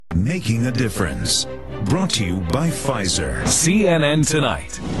Making a difference. Brought to you by Pfizer. CNN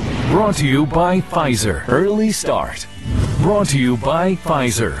Tonight. Brought to you by Pfizer. Early Start. Brought to you by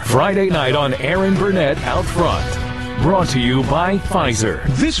Pfizer. Friday night on Aaron Burnett Out Front. Brought to you by Pfizer.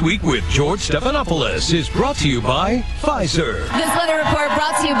 This Week with George Stephanopoulos is brought to you by Pfizer. This weather report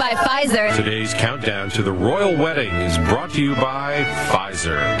brought to you by Pfizer. Today's countdown to the royal wedding is brought to you by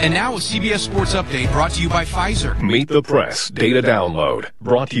Pfizer. And now a CBS Sports Update brought to you by Pfizer. Meet the Press Data Download.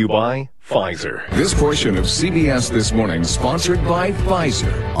 Brought to you by Pfizer. This portion of CBS This Morning sponsored by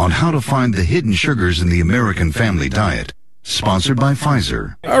Pfizer. On how to find the hidden sugars in the American family diet. Sponsored by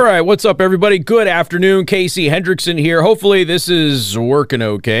Pfizer. All right, what's up, everybody? Good afternoon. Casey Hendrickson here. Hopefully this is working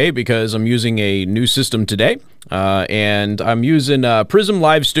okay because I'm using a new system today, and I'm using Prism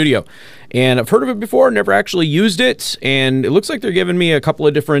Live Studio. And I've heard of it before, never actually used it, and it looks like they're giving me a couple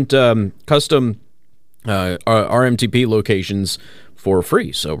of different custom RMTP locations for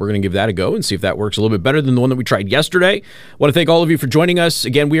free. So we're going to give that a go and see if that works a little bit better than the one that we tried yesterday. I want to thank all of you for joining us.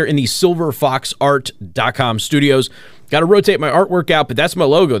 Again, we are in the silverfoxart.com studios. Got to rotate my artwork out, but that's my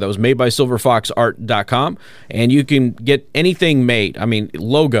logo that was made by silverfoxart.com. And you can get anything made. I mean,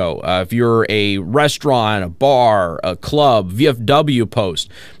 logo. If you're a restaurant, a bar, a club, VFW post,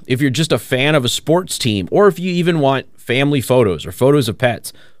 if you're just a fan of a sports team, or if you even want family photos or photos of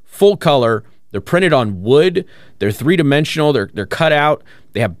pets, full color. They're printed on wood. They're three-dimensional. They're cut out.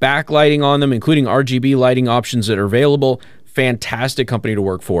 They have backlighting on them, including RGB lighting options that are available. Fantastic company to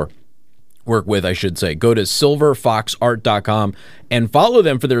work with, I should say. Go to silverfoxart.com and follow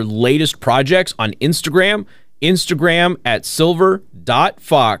them for their latest projects on Instagram at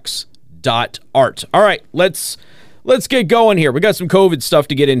silver.fox.art. All right, let's get going here. We got some COVID stuff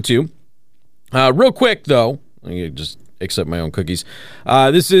to get into. Real quick, though, let me just accept my own cookies.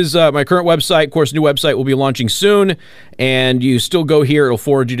 This is my current website. Of course, new website will be launching soon, and you still go here. It'll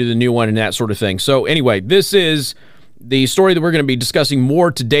forward you to the new one and that sort of thing. So anyway, this is the story that we're going to be discussing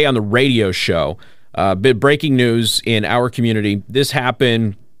more today on the radio show. Bit breaking news in our community. This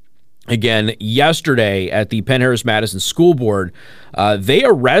happened again yesterday at the Penn Harris Madison School Board. They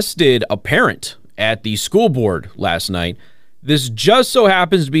arrested a parent at the school board last night. This just so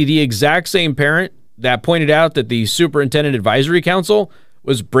happens to be the exact same parent that pointed out that the Superintendent Advisory Council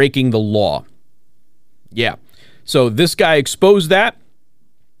was breaking the law. Yeah. So this guy exposed that.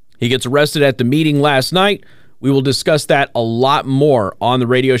 He gets arrested at the meeting last night. We will discuss that a lot more on the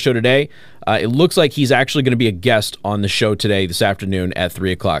radio show today. It looks like he's actually going to be a guest on the show today, this afternoon at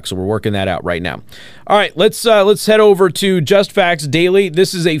 3 o'clock. So we're working that out right now. All right, let's head over to Just Facts Daily.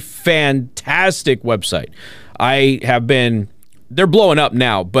 This is a fantastic website. They're blowing up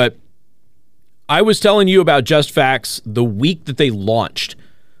now, but I was telling you about Just Facts the week that they launched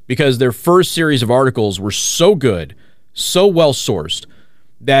because their first series of articles were so good, so well sourced,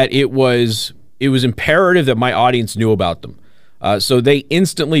 that it was imperative that my audience knew about them. So they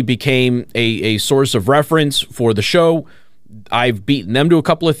instantly became a source of reference for the show. I've beaten them to a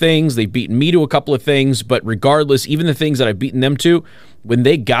couple of things. They've beaten me to a couple of things. But regardless, even the things that I've beaten them to, when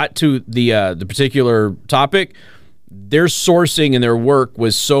they got to the particular topic, their sourcing and their work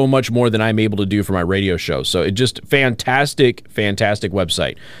was so much more than I'm able to do for my radio show. So it just fantastic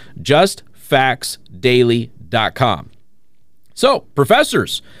website. JustFactsDaily.com. So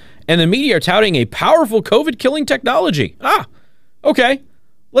professors and the media are touting a powerful COVID-killing technology. Okay.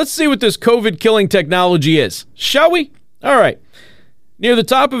 Let's see what this COVID-killing technology is, shall we? All right. Near the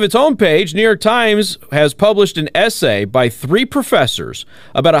top of its homepage, New York Times has published an essay by 3 professors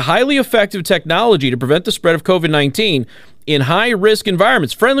about a highly effective technology to prevent the spread of COVID-19 in high-risk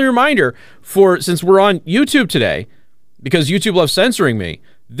environments. Friendly reminder, since we're on YouTube today, because YouTube loves censoring me,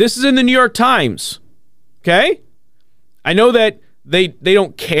 this is in the New York Times, okay? I know that they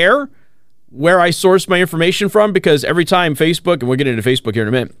don't care where I source my information from because every time Facebook, and we'll get into Facebook here in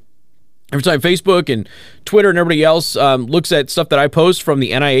a minute, every time Facebook and Twitter and everybody else looks at stuff that I post from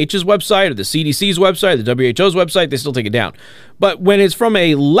the NIH's website or the CDC's website, the WHO's website, they still take it down. But when it's from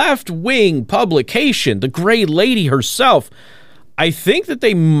a left-wing publication, the Gray Lady herself, I think that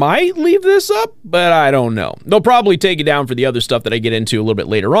they might leave this up, but I don't know. They'll probably take it down for the other stuff that I get into a little bit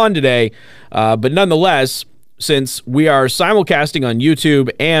later on today. But nonetheless, since we are simulcasting on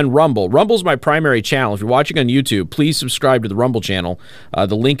YouTube and Rumble. Rumble's my primary channel. If you're watching on YouTube, please subscribe to the Rumble channel.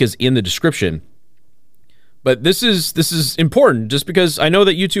 The link is in the description. But this is important just because I know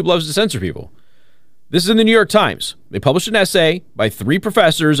that YouTube loves to censor people. This is in the New York Times. They published an essay by 3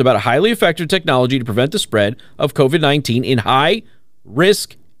 professors about a highly effective technology to prevent the spread of COVID-19 in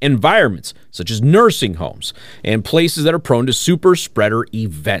high-risk environments, such as nursing homes and places that are prone to super spreader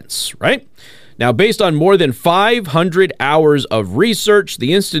events, right? Now, based on more than 500 hours of research,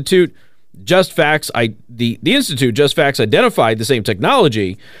 the Institute Just Facts identified the same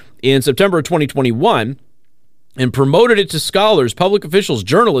technology in September of 2021 and promoted it to scholars, public officials,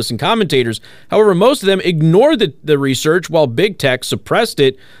 journalists, and commentators. However, most of them ignored the research while big tech suppressed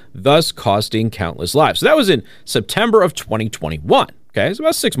it, thus costing countless lives. So that was in September of 2021. Okay, it's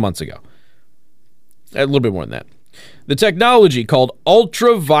about 6 months ago. A little bit more than that. The technology called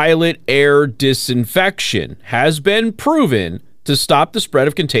ultraviolet air disinfection has been proven to stop the spread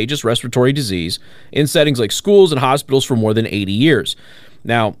of contagious respiratory disease in settings like schools and hospitals for more than 80 years.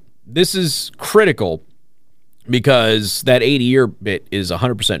 Now, this is critical because that 80-year bit is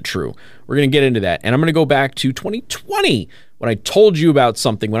 100% true. We're going to get into that. And I'm going to go back to 2020 when I told you about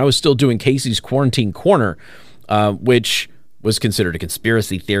something when I was still doing Casey's Quarantine Corner, which was considered a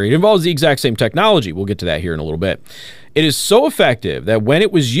conspiracy theory. It involves the exact same technology. We'll get to that here in a little bit. It is so effective that when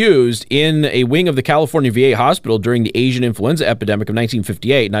it was used in a wing of the California VA hospital during the Asian influenza epidemic of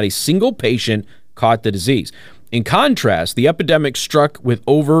 1958, not a single patient caught the disease. In contrast, the epidemic struck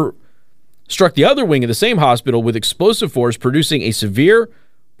the other wing of the same hospital with explosive force, producing a severe,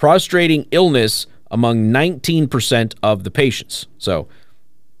 prostrating illness among 19% of the patients. So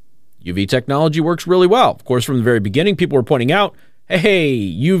UV technology works really well. Of course, from the very beginning, people were pointing out, hey,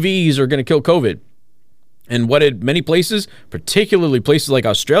 UVs are going to kill COVID. And what did many places, particularly places like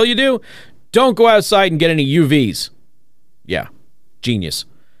Australia, do? Don't go outside and get any UVs. Yeah, genius.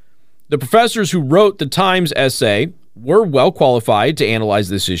 The professors who wrote the Times essay were well qualified to analyze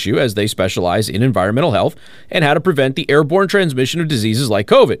this issue as they specialize in environmental health and how to prevent the airborne transmission of diseases like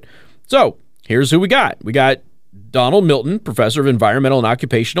COVID. So here's who we got. We got Donald Milton, professor of environmental and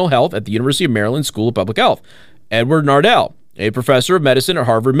occupational health at the University of Maryland School of Public Health, Edward Nardell, a professor of medicine at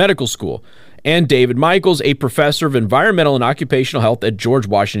Harvard Medical School, and David Michaels, a professor of environmental and occupational health at George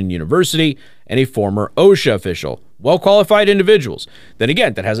Washington University and a former OSHA official. Well-qualified individuals. Then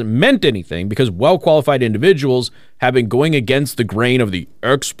again, that hasn't meant anything because well-qualified individuals have been going against the grain of the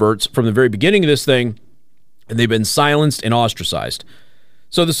experts from the very beginning of this thing, and they've been silenced and ostracized.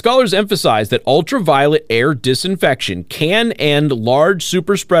 So the scholars emphasize that ultraviolet air disinfection can end large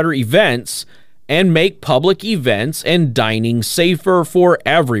super spreader events and make public events and dining safer for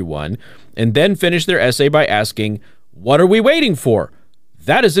everyone, and then finish their essay by asking, what are we waiting for?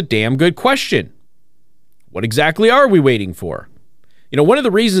 That is a damn good question. What exactly are we waiting for? You know, one of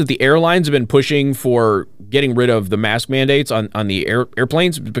the reasons that the airlines have been pushing for getting rid of the mask mandates on the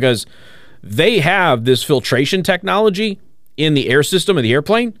airplanes is because they have this filtration technology in the air system of the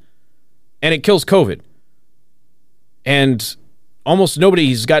airplane, and it kills COVID. And almost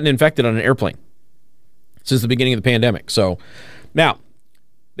nobody's gotten infected on an airplane since the beginning of the pandemic. So now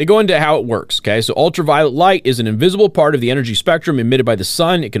they go into how it works. Okay, so ultraviolet light is an invisible part of the energy spectrum emitted by the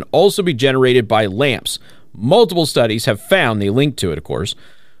sun. It can also be generated by lamps. Multiple studies have found, they link to it, of course,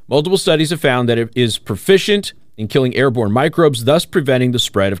 multiple studies have found that it is proficient in killing airborne microbes, thus preventing the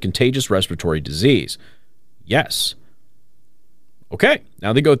spread of contagious respiratory disease. Yes. Okay,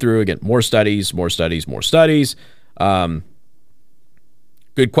 now they go through, again, more studies.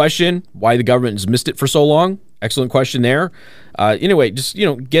 Good question, why the government has missed it for so long. Excellent question there. Anyway, just,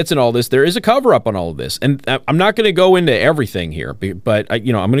 gets in all this. There is a cover-up on all of this. And I'm not going to go into everything here, but, I'm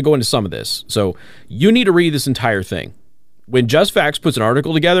going to go into some of this. So you need to read this entire thing. When Just Facts puts an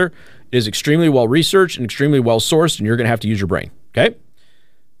article together, it is extremely well-researched and extremely well-sourced, and you're going to have to use your brain, okay?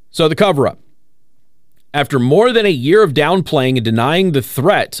 So the cover-up. After more than a year of downplaying and denying the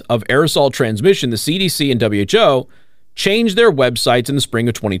threat of aerosol transmission, the CDC and WHO changed their websites in the spring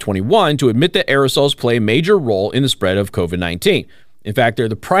of 2021 to admit that aerosols play a major role in the spread of COVID-19. In fact, they're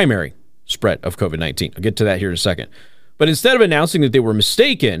the primary spread of COVID-19. I'll get to that here in a second. But instead of announcing that they were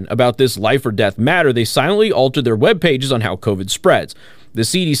mistaken about this life or death matter, they silently altered their web pages on how COVID spreads. The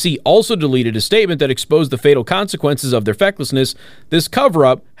CDC also deleted a statement that exposed the fatal consequences of their fecklessness. This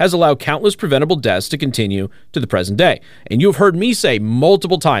cover-up has allowed countless preventable deaths to continue to the present day. And you've heard me say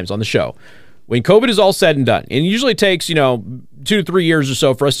multiple times on the show, when COVID is all said and done, and it usually takes, 2 to 3 years or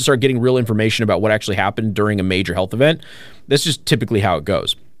so for us to start getting real information about what actually happened during a major health event. That's just typically how it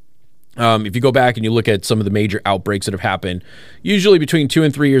goes. If you go back and you look at some of the major outbreaks that have happened, usually between 2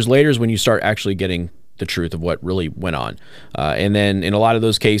 and 3 years later is when you start actually getting the truth of what really went on. And then in a lot of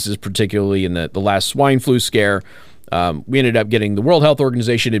those cases, particularly in the last swine flu scare, we ended up getting the World Health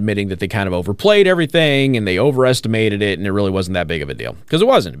Organization admitting that they kind of overplayed everything and they overestimated it, and it really wasn't that big of a deal. Because it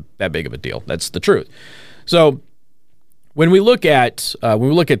wasn't that big of a deal. That's the truth. So when we look at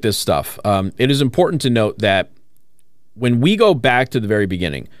this stuff, it is important to note that when we go back to the very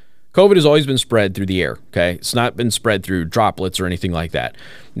beginning, COVID has always been spread through the air, okay? It's not been spread through droplets or anything like that.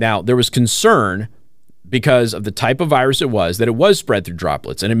 Now, there was concern because of the type of virus it was, that it was spread through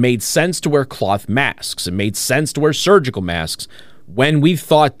droplets, and it made sense to wear cloth masks. It made sense to wear surgical masks when we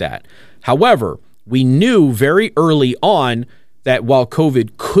thought that. However, we knew very early on that while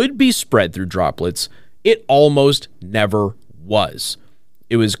COVID could be spread through droplets, it almost never was.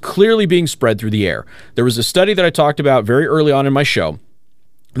 It was clearly being spread through the air. There was a study that I talked about very early on in my show.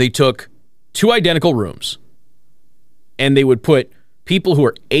 They took 2 identical rooms, and they would put people who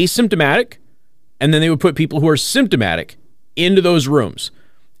are asymptomatic, and then they would put people who are symptomatic into those rooms.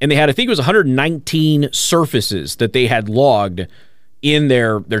 And they had, I think it was 119 surfaces that they had logged in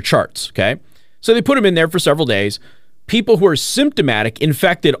their charts, okay? So they put them in there for several days. People who are symptomatic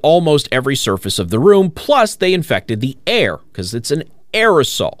infected almost every surface of the room, plus they infected the air because it's an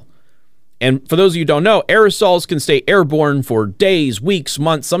aerosol. And for those of you who don't know, aerosols can stay airborne for days, weeks,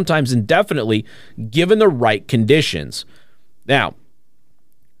 months, sometimes indefinitely, given the right conditions. Now,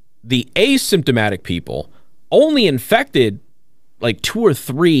 the asymptomatic people only infected like 2 or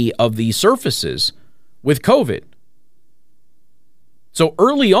 3 of these surfaces with COVID. So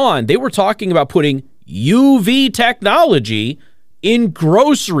early on, they were talking about putting UV technology in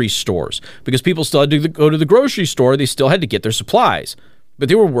grocery stores because people still had to go to the grocery store. They still had to get their supplies, but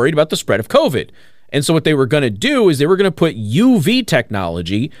they were worried about the spread of COVID. And so what they were going to do is they were going to put UV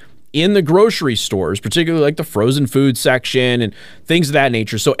technology in the grocery stores, particularly like the frozen food section and things of that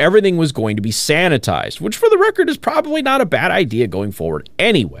nature. So everything was going to be sanitized, which for the record is probably not a bad idea going forward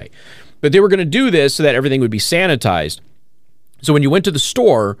anyway. But they were going to do this so that everything would be sanitized. So when you went to the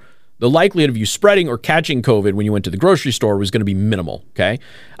store, the likelihood of you spreading or catching COVID when you went to the grocery store was going to be minimal, okay?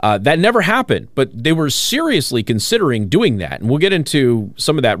 That never happened, but they were seriously considering doing that. And we'll get into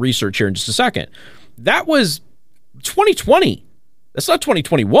some of that research here in just a second. That was 2020. That's not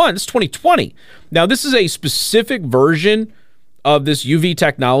 2021, it's 2020. Now, this is a specific version of this UV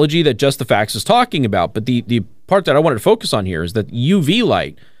technology that Just the Facts is talking about, but the part that I wanted to focus on here is that UV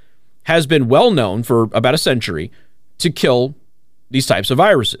light has been well known for about a century to kill these types of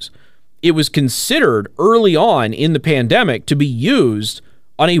viruses. It was considered early on in the pandemic to be used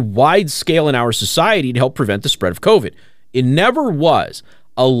on a wide scale in our society to help prevent the spread of COVID. It never was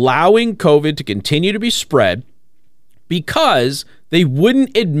allowing COVID to continue to be spread because they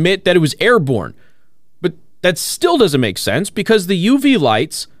wouldn't admit that it was airborne. But that still doesn't make sense because the UV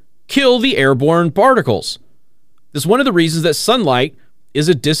lights kill the airborne particles. This is one of the reasons that sunlight is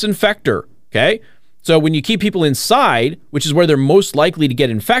a disinfector, okay? So when you keep people inside, which is where they're most likely to get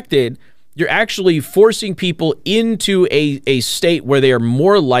infected, you're actually forcing people into a state where they are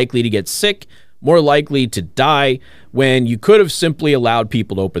more likely to get sick, more likely to die, when you could have simply allowed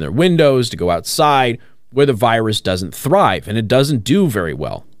people to open their windows, to go outside, where the virus doesn't thrive, and it doesn't do very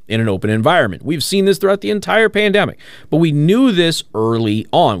well in an open environment. We've seen this throughout the entire pandemic, but we knew this early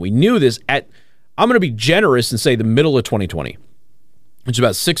on. We knew this at, I'm going to be generous and say the middle of 2020, which is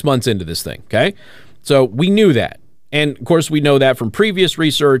about 6 months into this thing, okay? So we knew that. And of course, we know that from previous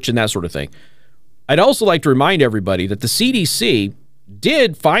research and that sort of thing. I'd also like to remind everybody that the CDC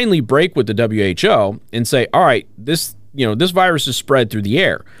did finally break with the WHO and say, all right, this virus is spread through the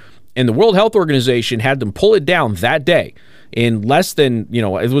air. And the World Health Organization had them pull it down that day in less than,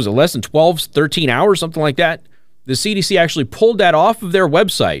 it was less than 12, 13 hours, something like that. The CDC actually pulled that off of their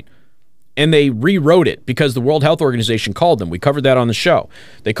website and they rewrote it because the World Health Organization called them. We covered that on the show.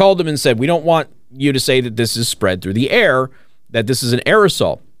 They called them and said, we don't want you to say that this is spread through the air, that this is an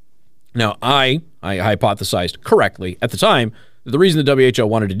aerosol. Now, I hypothesized correctly at the time that the reason the WHO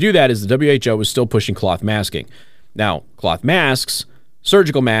wanted to do that is the WHO was still pushing cloth masking. Now, cloth masks,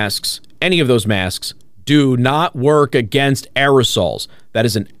 surgical masks, any of those masks do not work against aerosols. That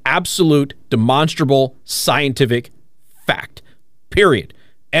is an absolute, demonstrable, scientific fact. Period.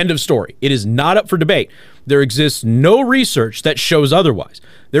 End of story. It is not up for debate. There exists no research that shows otherwise.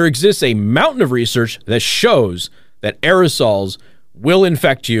 There exists a mountain of research that shows that aerosols will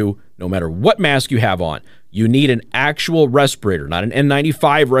infect you no matter what mask you have on. You need an actual respirator, not an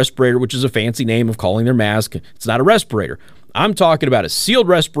N95 respirator, which is a fancy name of calling their mask. It's not a respirator. I'm talking about a sealed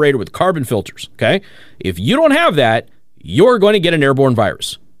respirator with carbon filters, okay? If you don't have that, you're going to get an airborne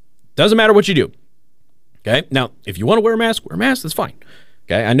virus. Doesn't matter what you do, okay? Now, if you want to wear a mask, that's fine.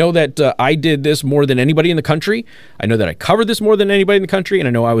 Okay, I know that I did this more than anybody in the country. I know that I covered this more than anybody in the country, and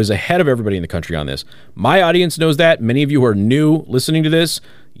I know I was ahead of everybody in the country on this. My audience knows that. Many of you who are new listening to this,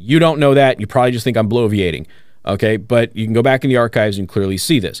 you don't know that. You probably just think I'm bloviating, okay? But you can go back in the archives and clearly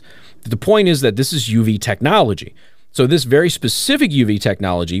see this. The point is that this is UV technology. So this very specific UV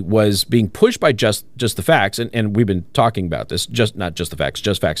technology was being pushed by Just the Facts, and we've been talking about this, not Just the Facts,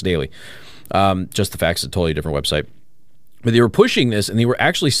 Just Facts Daily. Just the Facts is a totally different website. But they were pushing this, and they were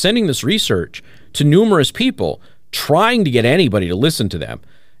actually sending this research to numerous people, trying to get anybody to listen to them.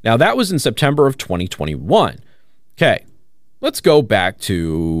 Now, that was in September of 2021. Okay, let's go back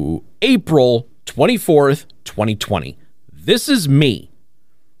to April 24th, 2020. This is me.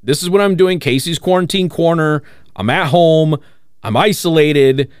 This is when I'm doing Casey's Quarantine Corner. I'm at home. I'm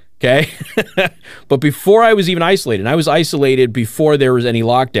isolated. Okay. But before I was even isolated, and I was isolated before there was any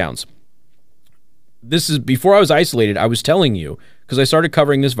lockdowns. This is before I was isolated. I was telling you, because I started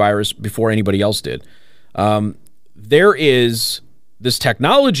covering this virus before anybody else did. There is this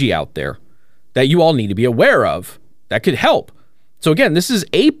technology out there that you all need to be aware of that could help. So again, this is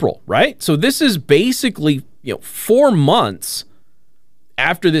April, right? So this is basically, 4 months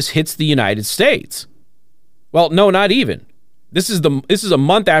after this hits the United States. Well, no, not even. This is a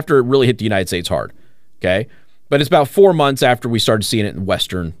month after it really hit the United States hard. Okay. But it's about 4 months after we started seeing it in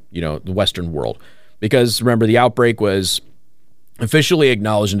the Western world. Because remember, the outbreak was officially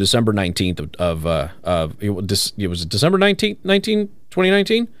acknowledged on December 19th it was December 19th,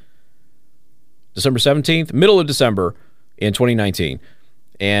 2019? December 17th, middle of December in 2019.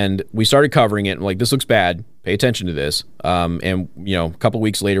 And we started covering it, and like, this looks bad. Pay attention to this. And, a couple of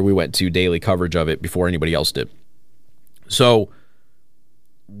weeks later, we went to daily coverage of it before anybody else did. So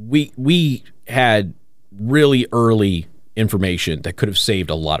we had really early information that could have saved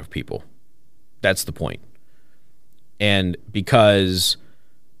a lot of people. That's the point. And because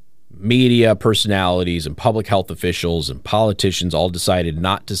media personalities and public health officials and politicians all decided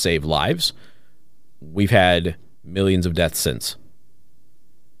not to save lives, we've had millions of deaths since.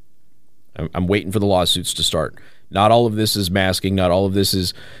 I'm waiting for the lawsuits to start. Not all of this is masking. Not all of this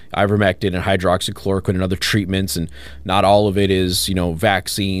is ivermectin and hydroxychloroquine and other treatments. And not all of it is,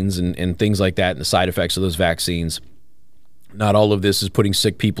 vaccines and things like that and the side effects of those vaccines. Not all of this is putting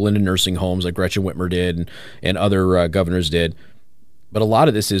sick people into nursing homes like Gretchen Whitmer did and other governors did. But a lot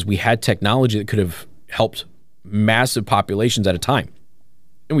of this is we had technology that could have helped massive populations at a time.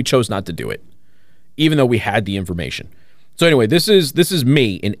 And we chose not to do it, even though we had the information. So anyway, this is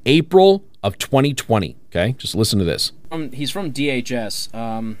me in April of 2020. Okay, just listen to this. He's from DHS.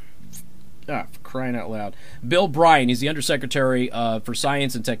 For crying out loud. Bill Bryan, he's the Undersecretary for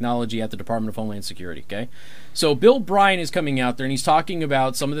Science and Technology at the Department of Homeland Security. Okay, so Bill Bryan is coming out there and he's talking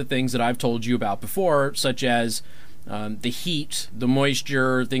about some of the things that I've told you about before, such as the heat, the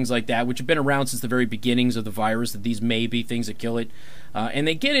moisture, things like that, which have been around since the very beginnings of the virus, that these may be things that kill it. And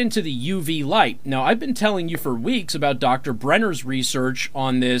they get into the UV light. Now, I've been telling you for weeks about Dr. Brenner's research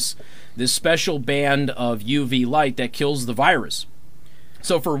on this special band of UV light that kills the virus.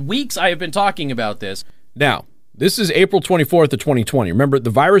 So for weeks, I have been talking about this. Now, this is April 24th of 2020. Remember,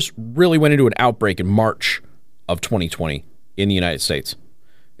 the virus really went into an outbreak in March of 2020 in the United States.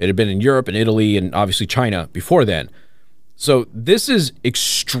 It had been in Europe and Italy and obviously China before then. So this is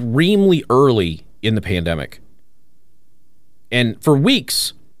extremely early in the pandemic. And for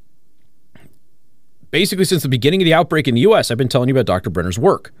weeks, basically since the beginning of the outbreak in the U.S., I've been telling you about Dr. Brenner's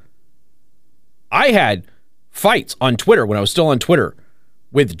work. I had fights on Twitter when I was still on Twitter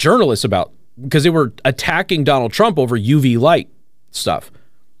with journalists because they were attacking Donald Trump over UV light stuff.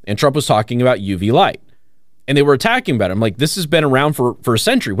 And Trump was talking about UV light. And they were attacking about it. I'm like, this has been around for a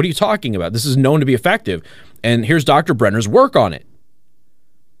century. What are you talking about? This is known to be effective. And here's Dr. Brenner's work on it.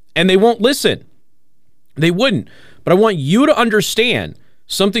 And they won't listen. They wouldn't. But I want you to understand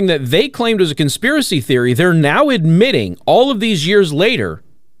something that they claimed was a conspiracy theory. They're now admitting all of these years later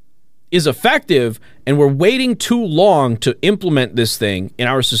is effective, and we're waiting too long to implement this thing in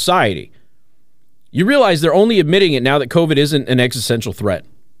our society. You realize they're only admitting it now that COVID isn't an existential threat.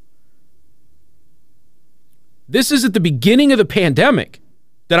 This is at the beginning of the pandemic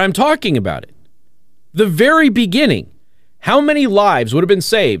that I'm talking about it. The very beginning. How many lives would have been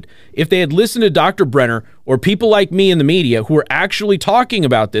saved if they had listened to Dr. Brenner or people like me in the media who were actually talking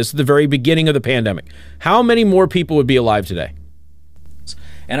about this at the very beginning of the pandemic? How many more people would be alive today?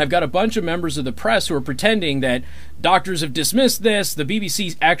 And I've got a bunch of members of the press who are pretending that doctors have dismissed this. The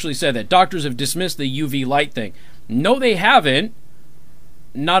BBC actually said that doctors have dismissed the UV light thing. No, they haven't.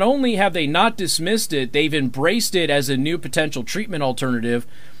 Not only have they not dismissed it, they've embraced it as a new potential treatment alternative.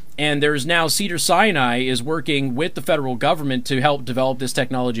 And there's now Cedars-Sinai is working with the federal government to help develop this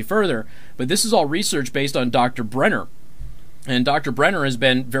technology further. But this is all research based on Dr. Brenner. And Dr. Brenner has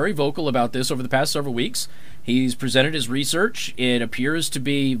been very vocal about this over the past several weeks. He's presented his research. It appears to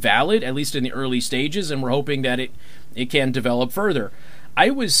be valid, at least in the early stages, and we're hoping that it can develop further.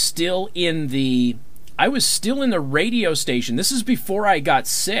 I was still in the I was still in the radio station. This is before I got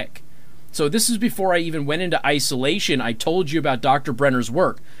sick. So this is before I even went into isolation. I told you about Dr. Brenner's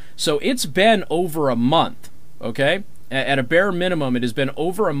work. So it's been over a month, okay? At a bare minimum, it has been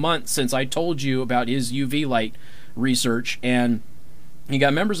over a month since I told you about his UV light research, and you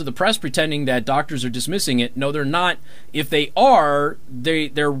got members of the press pretending that doctors are dismissing it. No, they're not. If they are,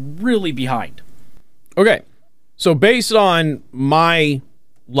 they're really behind. Okay, so based on my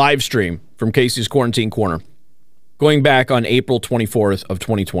live stream from Casey's Quarantine Corner, going back on April 24th of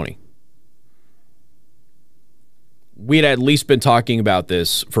 2020, we had at least been talking about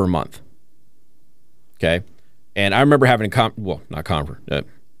this for a month. Okay, and I remember having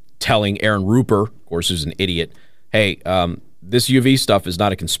telling Aaron Rupert, of course, who's an idiot, hey, this UV stuff is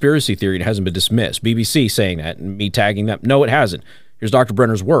not a conspiracy theory. It hasn't been dismissed. BBC saying that and me tagging them. No, it hasn't. Here's Dr.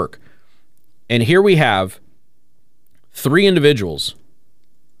 Brenner's work. And here we have 3 individuals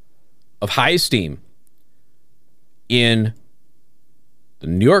of high esteem in the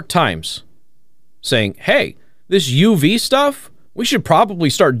New York Times saying, hey, this UV stuff, we should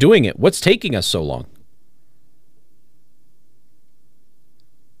probably start doing it. What's taking us so long?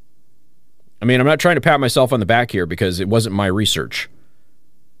 I mean, I'm not trying to pat myself on the back here because it wasn't my research.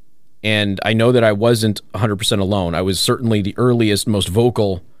 And I know that I wasn't 100% alone. I was certainly the earliest, most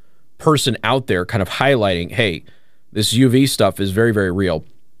vocal person out there kind of highlighting, hey, this UV stuff is very, very real.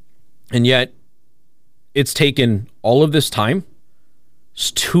 And yet, it's taken all of this time.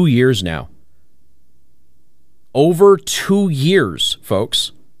 It's 2 years now. Over 2 years,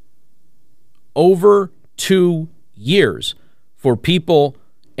 folks. Over 2 years for people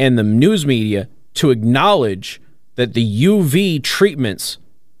and the news media to acknowledge that the UV treatments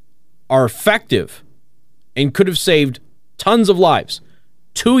are effective and could have saved tons of lives.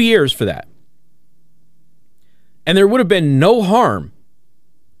 2 years for that. And there would have been no harm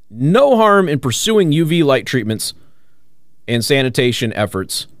in pursuing UV light treatments and sanitation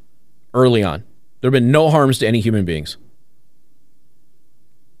efforts early on. There have been no harms to any human beings.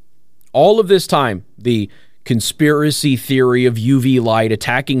 All of this time, the conspiracy theory of UV light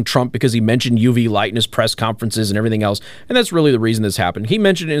attacking Trump because he mentioned UV light in his press conferences and everything else, and that's really the reason this happened. He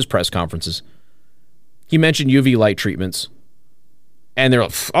mentioned it in his press conferences. He mentioned UV light treatments. And they're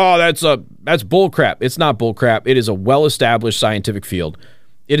like, oh, that's bullcrap. It's not bullcrap. It is a well-established scientific field.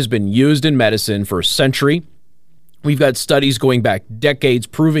 It has been used in medicine for a century. We've got studies going back decades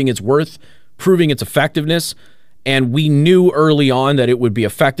proving its worth, proving its effectiveness, and we knew early on that it would be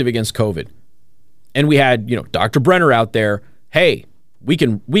effective against COVID. And we had, Dr. Brenner out there, hey, we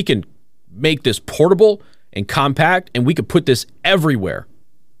can make this portable and compact, and we could put this everywhere.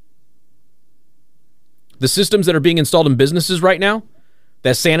 The systems that are being installed in businesses right now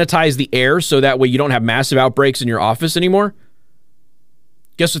that sanitize the air so that way you don't have massive outbreaks in your office anymore,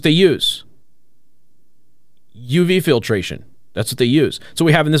 guess what they use? UV filtration. That's what they use. So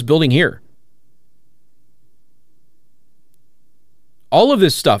we have in this building here. All of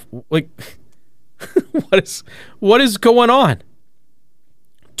this stuff, like, what is going on?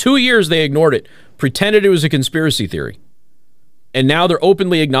 2 years they ignored it, pretended it was a conspiracy theory. And now they're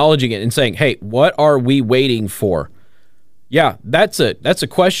openly acknowledging it and saying, hey, what are we waiting for? Yeah, that's a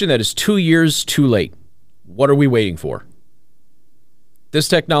question that is 2 years too late. What are we waiting for? This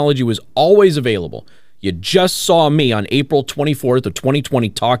technology was always available. You just saw me on April 24th of 2020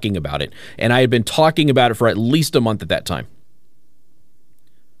 talking about it, and I had been talking about it for at least a month at that time.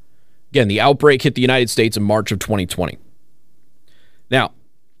 Again, the outbreak hit the United States in March of 2020. Now,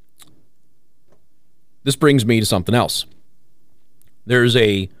 this brings me to something else. There's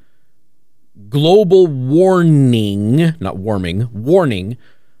a global warning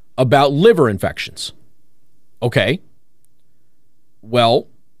about liver infections. Okay. Well,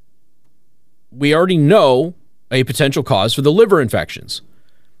 we already know a potential cause for the liver infections.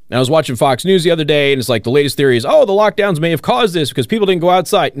 Now, I was watching Fox News the other day, and it's like the latest theory is, oh, the lockdowns may have caused this because people didn't go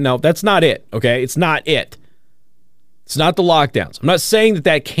outside. No, that's not it, okay? It's not it. It's not the lockdowns. I'm not saying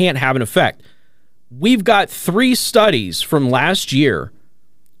that can't have an effect. We've got 3 studies from last year,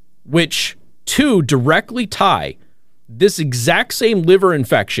 which 2 directly tie this exact same liver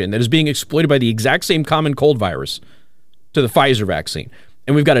infection that is being exploited by the exact same common cold virus to the Pfizer vaccine.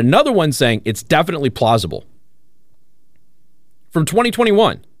 And we've got another one saying it's definitely plausible from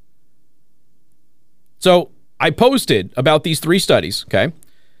 2021. So I posted about these 3 studies, okay?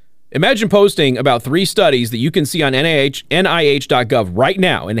 Imagine posting about 3 studies that you can see on NIH.gov right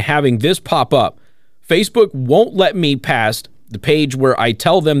now and having this pop up. Facebook won't let me past the page where I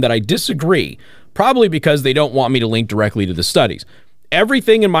tell them that I disagree, probably because they don't want me to link directly to the studies.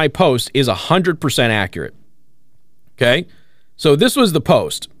 Everything in my post is 100% accurate, okay? So this was the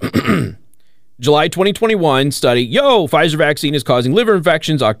post. July 2021 study, Pfizer vaccine is causing liver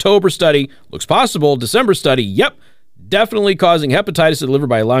infections. October study, looks possible. December study, yep, definitely causing hepatitis to the liver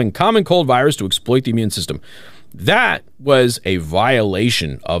by allowing common cold virus to exploit the immune system. That was a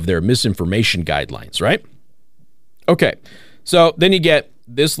violation of their misinformation guidelines, right? Okay, so then you get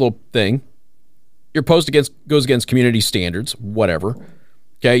this little thing. Your post goes against community standards, whatever.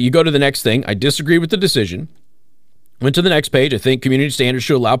 Okay, you go to the next thing. I disagree with the decision. Went to the next page. I think community standards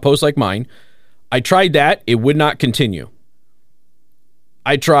should allow posts like mine. I tried that. It would not continue.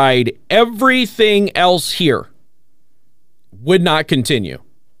 I tried everything else here. Would not continue.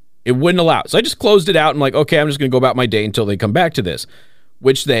 It wouldn't allow it. So I just closed it out. I'm like, okay, I'm just going to go about my day until they come back to this,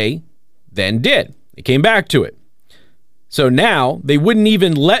 which they then did. They came back to it. So now they wouldn't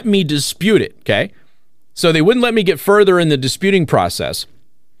even let me dispute it, okay? So they wouldn't let me get further in the disputing process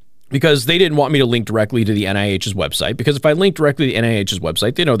because they didn't want me to link directly to the NIH's website, because if I link directly to the NIH's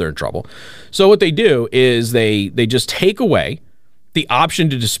website, they know they're in trouble. So what they do is they just take away the option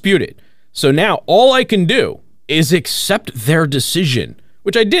to dispute it. So now all I can do is accept their decision,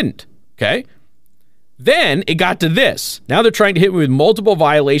 which I didn't, okay? Then it got to this. Now they're trying to hit me with multiple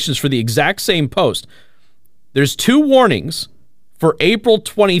violations for the exact same post. There's 2 warnings for April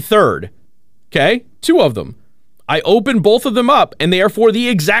 23rd, okay? 2 of them. I opened both of them up, and they are for the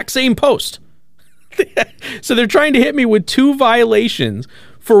exact same post. So they're trying to hit me with 2 violations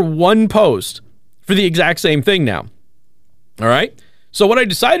for 1 post for the exact same thing now. All right? So what I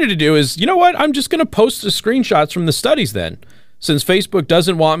decided to do is, you know what? I'm just going to post the screenshots from the studies then. Since Facebook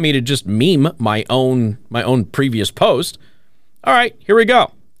doesn't want me to just meme my own previous post. All right, here we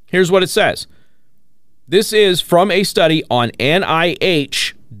go. Here's what it says. This is from a study on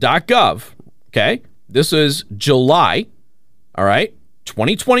NIH.gov, okay? This is July, all right,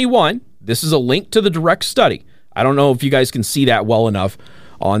 2021. This is a link to the direct study. I don't know if you guys can see that well enough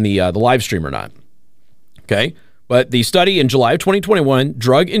on the live stream or not, okay? But the study in July of 2021,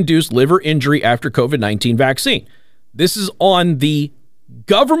 drug-induced liver injury after COVID-19 vaccine. This is on the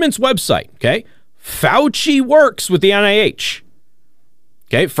government's website, okay? Fauci works with the NIH.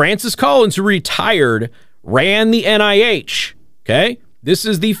 Okay, Francis Collins, who retired, ran the NIH, okay? This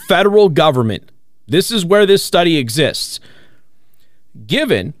is the federal government. This is where this study exists.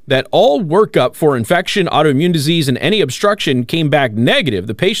 Given that all workup for infection, autoimmune disease, and any obstruction came back negative,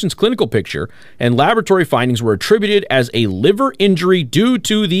 the patient's clinical picture and laboratory findings were attributed as a liver injury due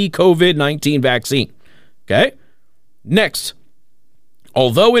to the COVID-19 vaccine, okay? Next,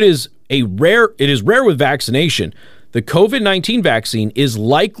 although it is rare with vaccination, the COVID-19 vaccine is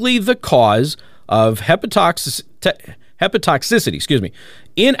likely the cause of hepatotoxicity,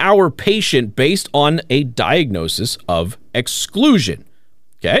 in our patient based on a diagnosis of exclusion.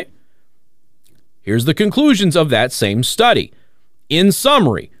 Okay? Here's the conclusions of that same study. In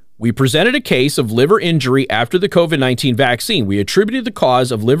summary, we presented a case of liver injury after the COVID-19 vaccine. We attributed the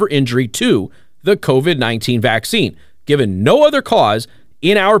cause of liver injury to the COVID-19 vaccine, given no other cause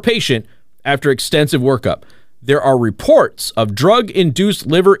in our patient after extensive workup. There are reports of drug-induced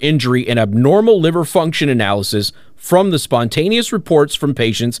liver injury and abnormal liver function analysis from the spontaneous reports from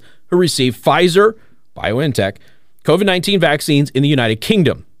patients who received Pfizer, BioNTech, COVID-19 vaccines in the United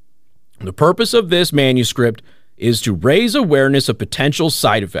Kingdom. The purpose of this manuscript is to raise awareness of potential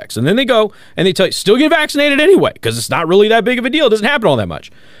side effects. And then they go and they tell you, still get vaccinated anyway, because it's not really that big of a deal. It doesn't happen all that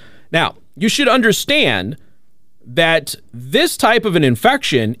much. Now, you should understand that this type of an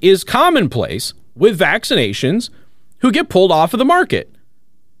infection is commonplace with vaccinations who get pulled off of the market.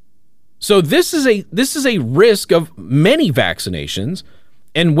 So this is a risk of many vaccinations,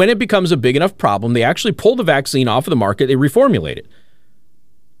 and when it becomes a big enough problem, they actually pull the vaccine off of the market, they reformulate it.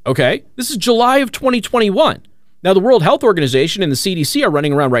 Okay? This is July of 2021. Now, the World Health Organization and the CDC are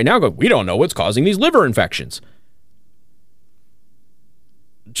running around right now going, we don't know what's causing these liver infections.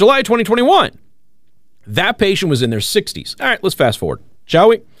 July 2021. That patient was in their 60s. All right, let's fast forward, shall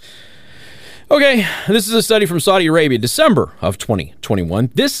we? Okay, this is a study from Saudi Arabia, December of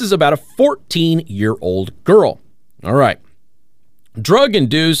 2021. This is about a 14-year-old girl. All right.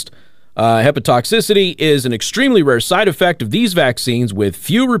 Drug-induced hepatotoxicity is an extremely rare side effect of these vaccines with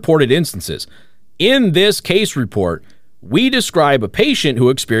few reported instances. In this case report, we describe a patient who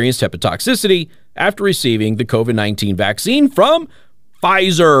experienced hepatotoxicity after receiving the COVID-19 vaccine from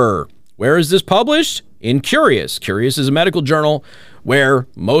Pfizer. Where is this published? In Curious. Curious is a medical journal where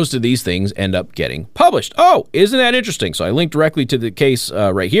most of these things end up getting published. Oh, isn't that interesting? So I linked directly to the case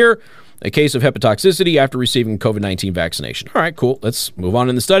right here, a case of hepatotoxicity after receiving COVID-19 vaccination. All right, cool. Let's move on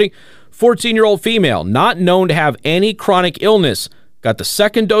in the study. 14-year-old female, not known to have any chronic illness, got the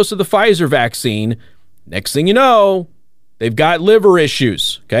second dose of the Pfizer vaccine. Next thing you know, They've got liver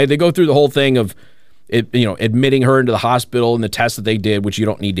issues. Okay, they go through the whole thing of admitting her into the hospital and the tests that they did, which you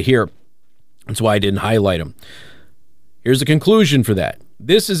don't need to hear. That's why I didn't highlight them. Here's the conclusion for that.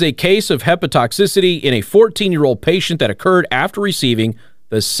 This is a case of hepatotoxicity in a 14-year-old patient that occurred after receiving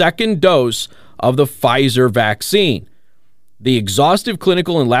the second dose of the Pfizer vaccine. The exhaustive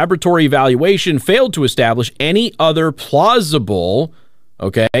clinical and laboratory evaluation failed to establish any other plausible,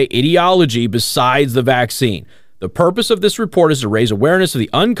 etiology besides the vaccine. The purpose of this report is to raise awareness of the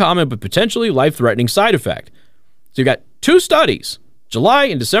uncommon but potentially life-threatening side effect. So you've got two studies, July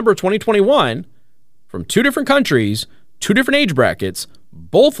and December 2021, from two different countries, two different age brackets,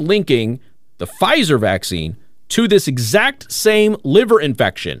 both linking the Pfizer vaccine to this exact same liver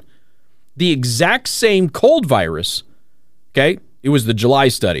infection, the exact same cold virus. Okay, it was the July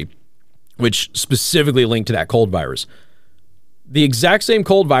study, which specifically linked to that cold virus. The exact same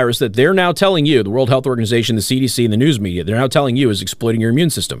cold virus that they're now telling you, the World Health Organization, the CDC, and the news media, they're now telling you is exploiting your immune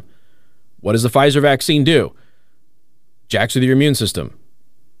system. What does the Pfizer vaccine do? Jacks with your immune system.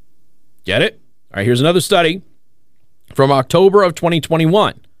 Get it? All right, here's another study from October of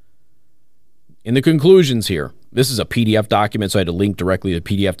 2021. In the conclusions here, this is a PDF document, so I had to link directly to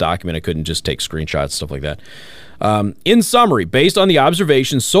the PDF document. I couldn't just take screenshots, stuff like that. In summary, based on the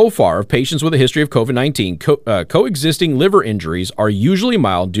observations so far of patients with a history of COVID-19, coexisting liver injuries are usually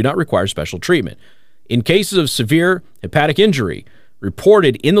mild, do not require special treatment. In cases of severe hepatic injury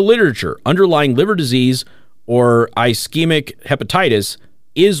reported in the literature, underlying liver disease or ischemic hepatitis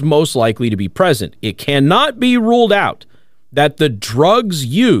is most likely to be present. It cannot be ruled out that the drugs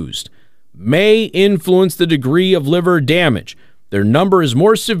used may influence the degree of liver damage. Their number is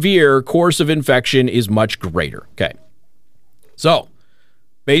more severe, course of infection is much greater. Okay. So,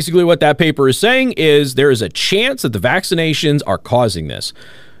 basically what that paper is saying is there is a chance that the vaccinations are causing this.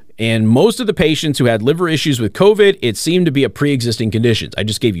 And most of the patients who had liver issues with COVID, it seemed to be a pre-existing condition. I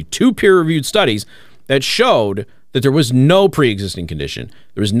just gave you two peer-reviewed studies that showed that there was no pre-existing condition.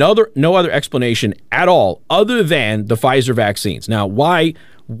 There was no other explanation at all other than the Pfizer vaccines. Now, why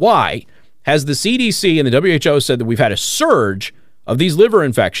has the CDC and the WHO said that we've had a surge of these liver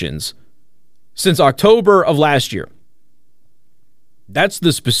infections since October of last year? That's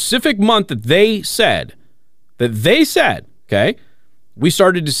the specific month that they said, okay, we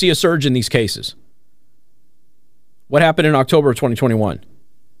started to see a surge in these cases. What happened in October of 2021?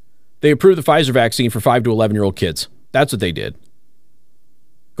 They approved the Pfizer vaccine for 5 to 11-year-old kids. That's what they did.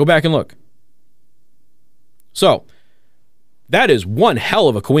 Go back and look. So, that is one hell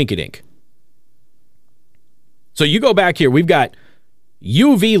of a coinkydink. So you go back here, we've got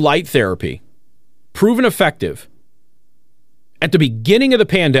UV light therapy, proven effective at the beginning of the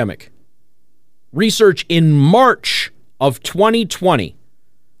pandemic. Research in March of 2020.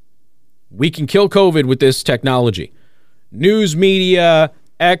 We can kill COVID with this technology. News media,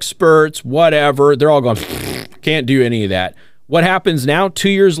 experts, whatever, they're all going, can't do any of that. What happens now, 2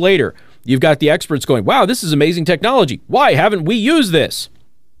 years later? You've got the experts going, wow, this is amazing technology. Why haven't we used this?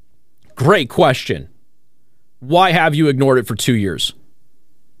 Great question. Why have you ignored it for 2 years?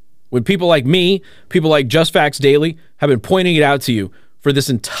 When people like me, people like Just Facts Daily, have been pointing it out to you for this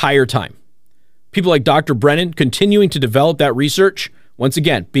entire time. People like Dr. Brennan continuing to develop that research, once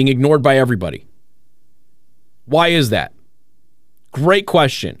again, being ignored by everybody. Why is that? Great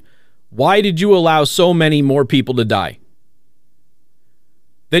question. Why did you allow so many more people to die?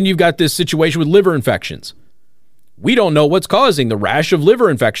 Then you've got this situation with liver infections. We don't know what's causing the rash of liver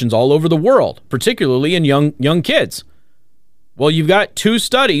infections all over the world, particularly in young kids. Well, you've got two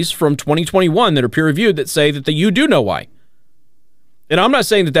studies from 2021 that are peer-reviewed that say that you do know why. And I'm not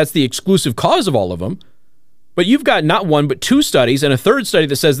saying that that's the exclusive cause of all of them, but you've got not one but two studies and a third study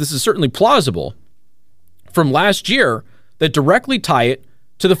that says this is certainly plausible from last year that directly tie it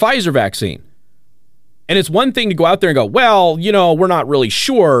to the Pfizer vaccine. And it's one thing to go out there and go, well, we're not really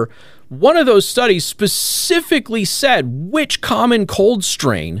sure. One of those studies specifically said which common cold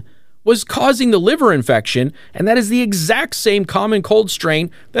strain was causing the liver infection, and that is the exact same common cold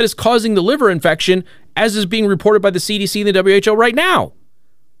strain that is causing the liver infection as is being reported by the CDC and the WHO right now.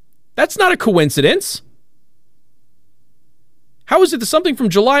 That's not a coincidence. How is it that something from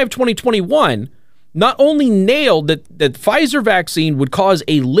July of 2021 not only nailed that Pfizer vaccine would cause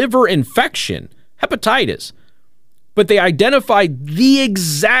a liver infection, hepatitis, but they identified the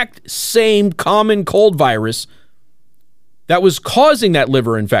exact same common cold virus that was causing that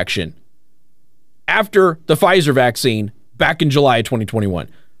liver infection after the Pfizer vaccine back in July of 2021.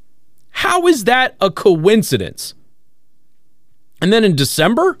 How is that a coincidence? And then in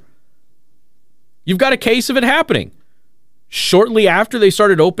December, you've got a case of it happening shortly after they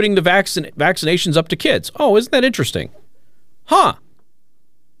started opening the vaccinations up to kids. Oh, isn't that interesting? huh.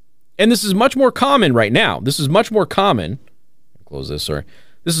 And this is much more common right now. This is much more common. Close this, sorry.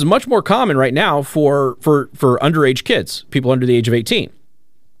 This is much more common right now for underage kids, people under the age of 18.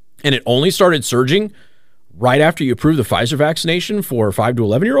 And it only started surging right after you approved the Pfizer vaccination for 5 to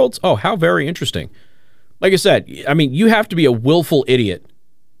 11-year-olds. Oh, how very interesting. Like I said, I mean, you have to be a willful idiot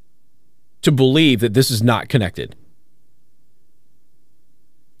to believe that this is not connected.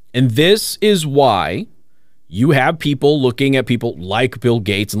 And this is why you have people looking at people like Bill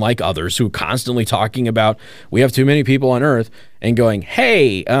Gates and like others who are constantly talking about we have too many people on Earth and going,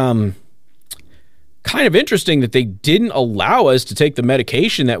 hey, kind of interesting that they didn't allow us to take the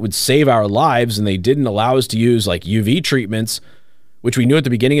medication that would save our lives, and they didn't allow us to use like UV treatments, which we knew at the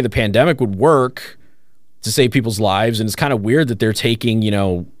beginning of the pandemic would work to save people's lives. And it's kind of weird that they're taking,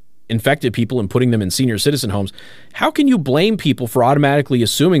 infected people and putting them in senior citizen homes. How can you blame people for automatically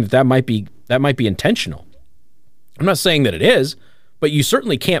assuming that might be intentional? I'm not saying that it is, but you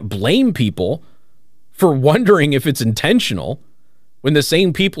certainly can't blame people for wondering if it's intentional when the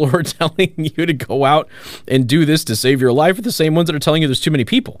same people who are telling you to go out and do this to save your life are the same ones that are telling you there's too many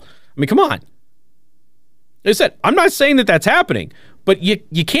people. I mean, come on. Like I said, I'm not saying that that's happening, but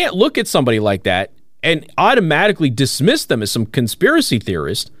you can't look at somebody like that and automatically dismiss them as some conspiracy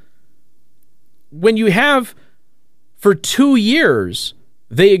theorist when you have, for 2 years,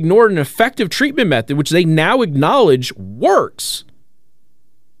 they ignored an effective treatment method, which they now acknowledge works.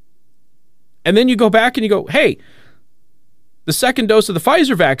 And then you go back and you go, hey, the second dose of the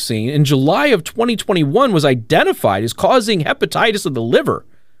Pfizer vaccine in July of 2021 was identified as causing hepatitis of the liver,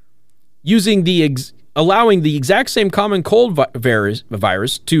 allowing the exact same common cold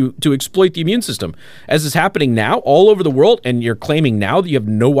virus to exploit the immune system. As is happening now all over the world, and you're claiming now that you have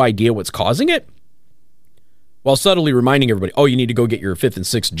no idea what's causing it? While subtly reminding everybody, oh, you need to go get your 5th and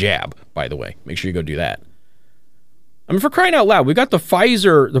 6th jab, by the way. Make sure you go do that. I mean, for crying out loud, we got the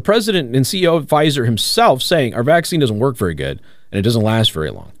president and CEO of Pfizer himself saying our vaccine doesn't work very good and it doesn't last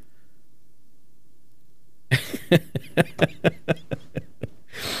very long.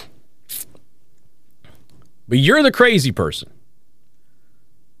 But you're the crazy person.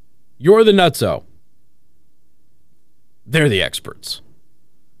 You're the nutso. They're the experts.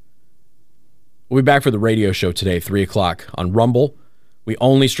 We'll be back for the radio show today, 3 o'clock on Rumble. We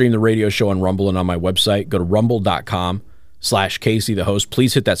only stream the radio show on Rumble and on my website. Go to rumble.com/Casey the host.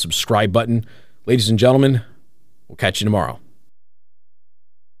 Please hit that subscribe button. Ladies and gentlemen, we'll catch you tomorrow.